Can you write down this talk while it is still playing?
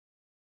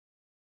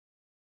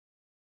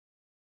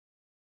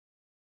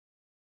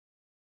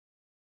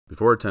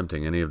Before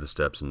attempting any of the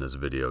steps in this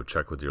video,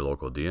 check with your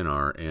local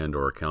DNR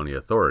and/or county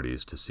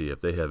authorities to see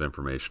if they have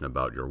information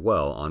about your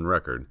well on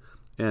record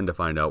and to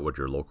find out what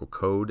your local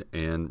code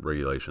and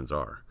regulations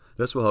are.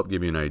 This will help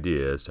give you an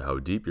idea as to how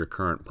deep your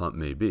current pump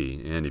may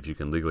be and if you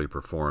can legally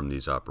perform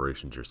these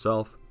operations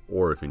yourself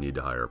or if you need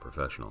to hire a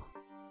professional.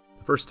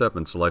 The first step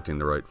in selecting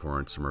the right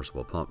 4-inch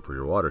submersible pump for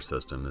your water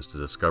system is to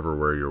discover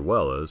where your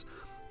well is,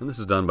 and this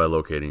is done by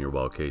locating your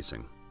well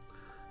casing.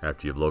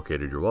 After you've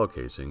located your well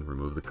casing,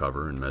 remove the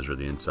cover and measure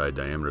the inside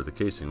diameter of the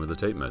casing with a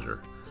tape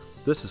measure.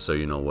 This is so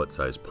you know what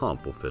size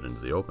pump will fit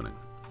into the opening.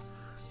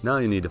 Now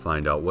you need to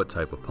find out what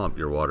type of pump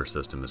your water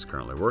system is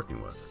currently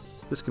working with.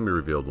 This can be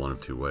revealed one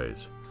of two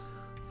ways.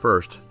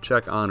 First,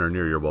 check on or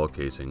near your well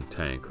casing,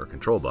 tank, or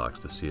control box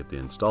to see if the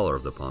installer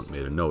of the pump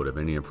made a note of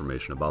any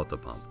information about the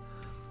pump,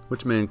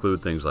 which may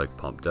include things like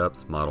pump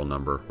depth, model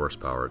number,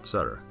 horsepower,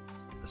 etc.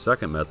 The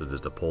second method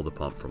is to pull the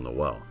pump from the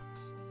well.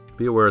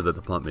 Be aware that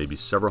the pump may be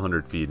several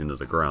hundred feet into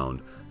the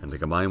ground, and the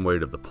combined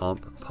weight of the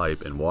pump,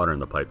 pipe, and water in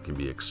the pipe can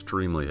be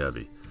extremely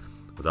heavy.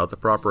 Without the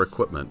proper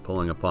equipment,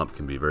 pulling a pump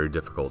can be very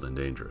difficult and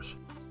dangerous.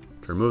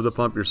 To remove the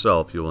pump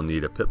yourself, you will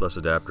need a pitless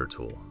adapter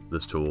tool.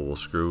 This tool will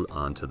screw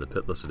onto the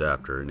pitless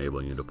adapter,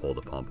 enabling you to pull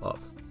the pump up.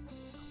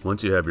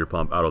 Once you have your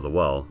pump out of the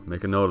well,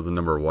 make a note of the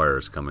number of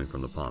wires coming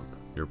from the pump.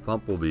 Your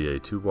pump will be a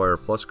 2-wire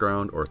plus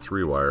ground or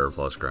 3-wire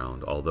plus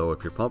ground, although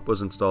if your pump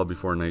was installed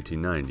before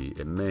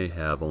 1990, it may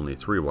have only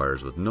 3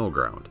 wires with no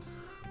ground,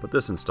 but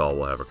this install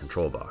will have a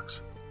control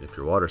box. If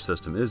your water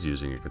system is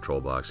using a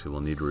control box, you will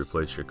need to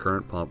replace your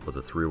current pump with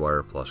a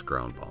 3-wire plus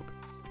ground pump.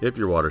 If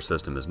your water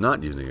system is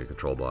not using a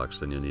control box,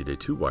 then you'll need a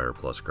 2-wire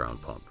plus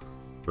ground pump.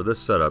 For this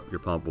setup, your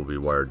pump will be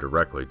wired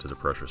directly to the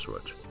pressure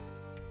switch.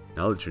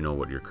 Now that you know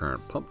what your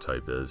current pump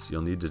type is,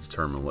 you'll need to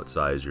determine what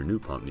size your new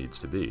pump needs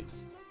to be.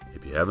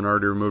 If you haven't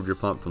already removed your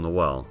pump from the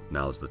well,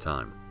 now's the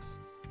time.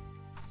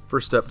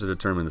 First step to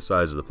determine the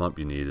size of the pump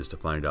you need is to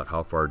find out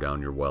how far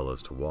down your well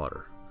is to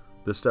water.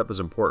 This step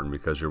is important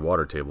because your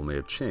water table may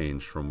have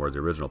changed from where the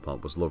original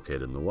pump was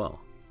located in the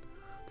well.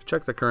 To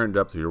check the current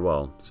depth of your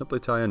well, simply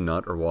tie a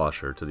nut or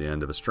washer to the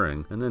end of a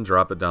string and then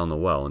drop it down the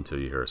well until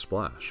you hear a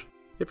splash.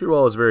 If your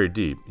well is very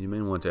deep, you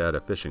may want to add a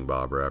fishing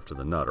bobber after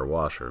the nut or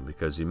washer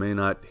because you may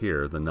not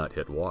hear the nut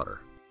hit water.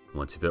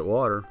 Once you've hit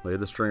water, lay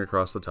the string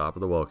across the top of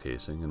the well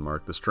casing and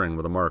mark the string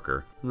with a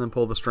marker, and then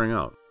pull the string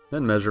out.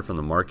 Then measure from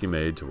the mark you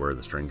made to where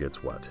the string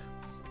gets wet.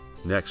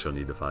 Next, you'll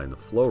need to find the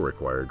flow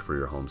required for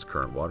your home's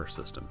current water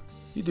system.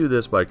 You do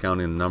this by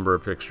counting the number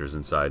of fixtures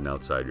inside and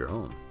outside your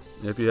home.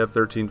 If you have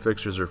 13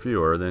 fixtures or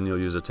fewer, then you'll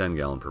use a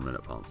 10-gallon per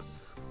minute pump.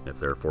 If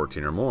there are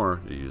 14 or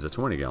more, you use a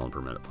 20-gallon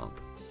per minute pump.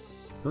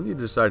 You'll need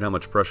to decide how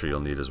much pressure you'll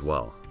need as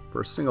well.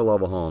 For a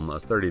single-level home, a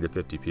 30 to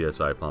 50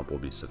 psi pump will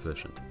be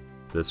sufficient.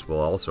 This will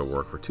also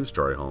work for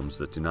 2-story homes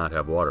that do not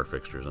have water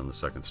fixtures on the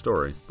second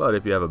story, but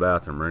if you have a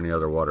bathroom or any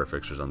other water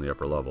fixtures on the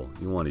upper level,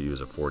 you want to use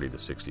a 40 to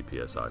 60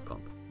 psi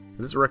pump.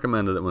 It is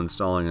recommended that when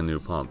installing a new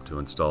pump to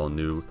install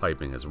new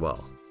piping as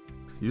well.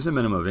 Use a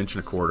minimum of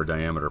 1.25"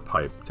 diameter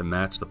pipe to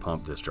match the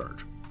pump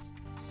discharge.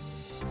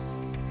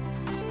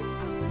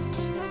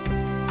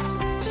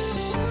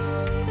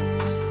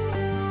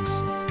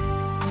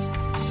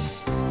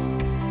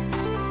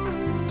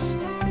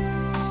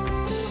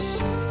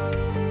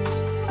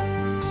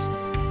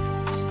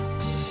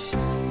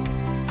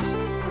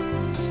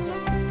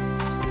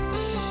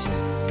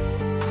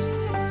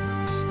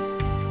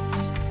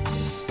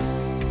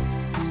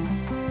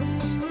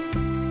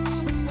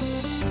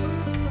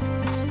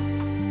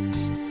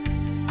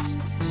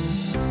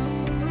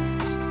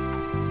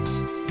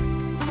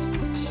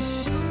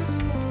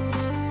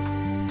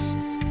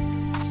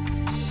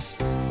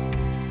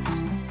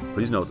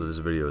 Please note that this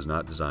video is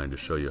not designed to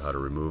show you how to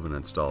remove and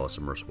install a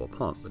submersible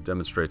pump, but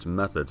demonstrates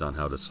methods on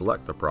how to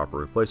select the proper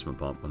replacement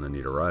pump when the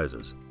need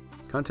arises.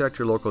 Contact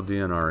your local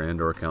DNR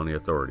and/or county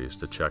authorities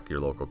to check your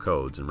local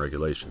codes and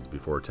regulations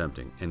before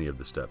attempting any of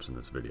the steps in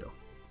this video.